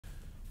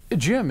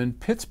Jim in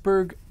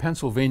Pittsburgh,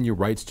 Pennsylvania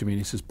writes to me and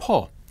he says,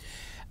 Paul,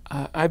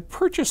 I've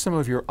purchased some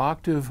of your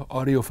Octave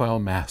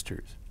audiophile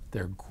masters.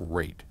 They're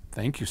great.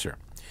 Thank you, sir.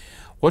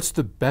 What's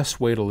the best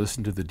way to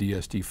listen to the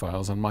DSD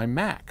files on my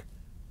Mac?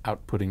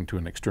 Outputting to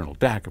an external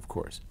DAC, of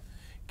course.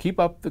 Keep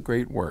up the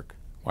great work.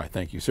 Why,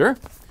 thank you, sir.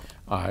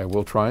 I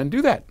will try and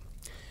do that.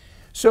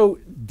 So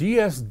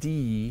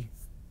DSD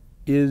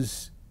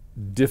is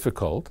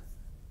difficult.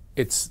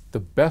 It's the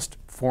best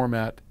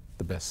format,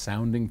 the best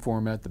sounding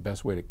format, the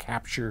best way to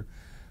capture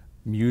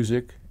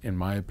music, in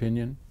my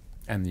opinion,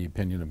 and the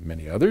opinion of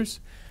many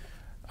others.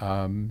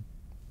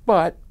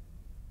 But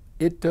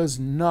it does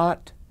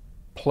not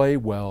play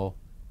well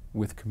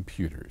with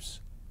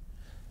computers.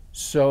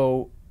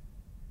 So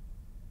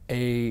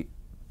a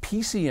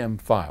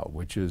PCM file,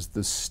 which is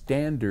the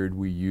standard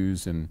we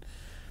use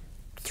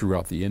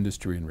throughout the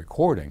industry in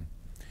recording,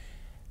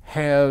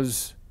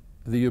 has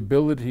the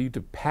ability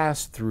to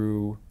pass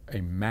through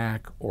a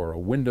Mac or a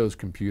Windows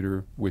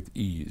computer with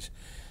ease.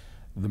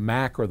 The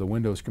Mac or the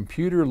Windows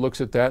computer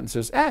looks at that and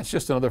says, it's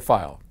just another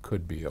file.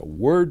 Could be a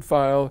Word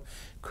file,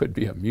 could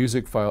be a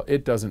music file.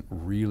 It doesn't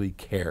really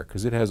care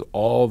because it has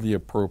all the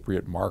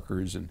appropriate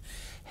markers and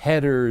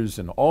headers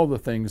and all the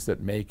things that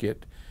make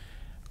it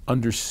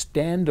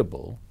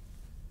understandable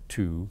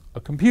to a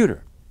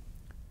computer.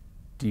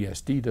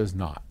 DSD does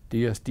not.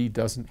 DSD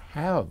doesn't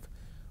have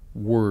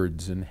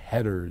words and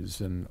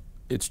headers, and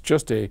it's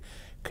just a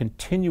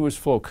continuous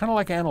flow, kind of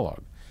like analog.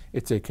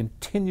 It's a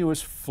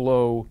continuous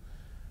flow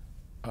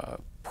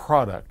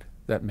product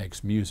that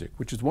makes music,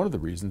 which is one of the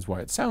reasons why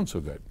it sounds so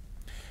good.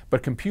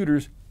 But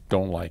computers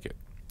don't like it.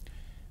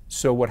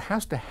 So what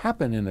has to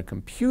happen in a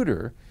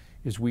computer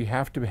is we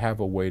have to have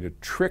a way to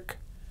trick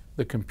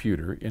the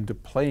computer into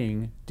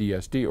playing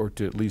DSD, or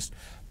to at least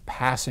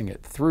passing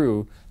it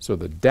through so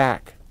the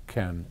DAC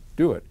can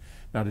do it.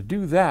 Now to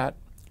do that,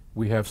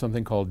 we have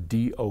something called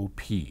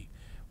DOP,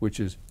 which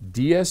is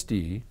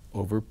DSD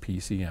over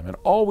PCM. And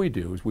all we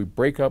do is we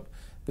break up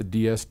the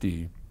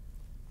DSD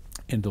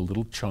into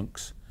little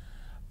chunks,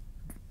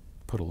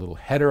 put a little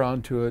header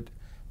onto it,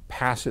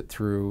 pass it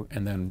through,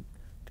 and then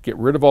get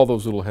rid of all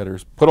those little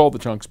headers, put all the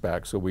chunks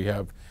back, so we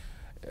have,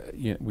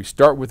 we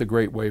start with a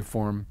great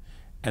waveform,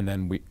 and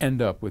then we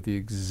end up with the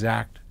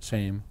exact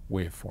same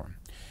waveform.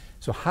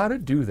 So how to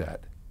do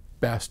that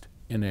best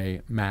in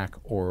a Mac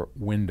or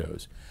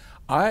Windows?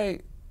 I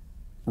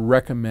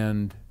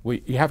recommend,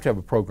 you have to have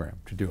a program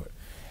to do it.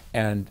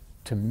 And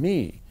to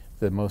me,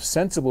 the most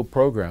sensible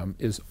program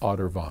is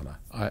Audirvana.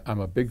 I'm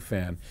a big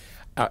fan.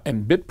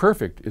 And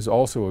BitPerfect is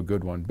also a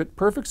good one.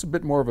 BitPerfect's a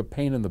bit more of a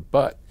pain in the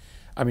butt.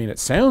 I mean, it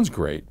sounds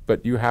great,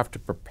 but you have to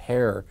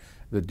prepare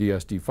the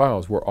DSD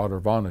files, where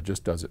Audirvana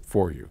just does it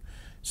for you.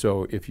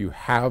 So if you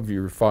have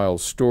your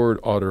files stored,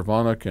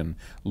 Audirvana can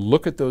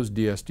look at those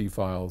DSD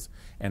files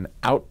and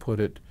output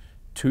it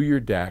to your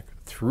DAC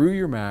through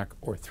your Mac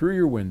or through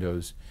your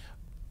Windows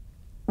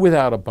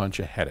without a bunch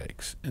of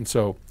headaches. And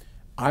so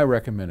I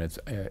recommend it's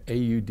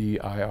Audirvana.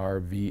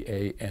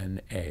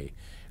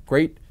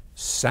 Great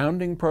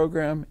sounding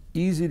program,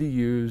 easy to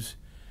use,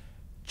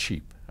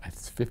 cheap.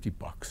 It's 50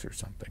 bucks or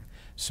something.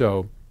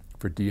 So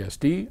for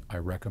DSD, I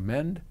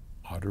recommend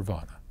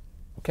Audirvana.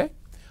 Okay?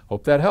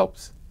 Hope that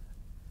helps.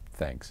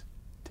 Thanks.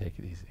 Take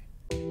it easy.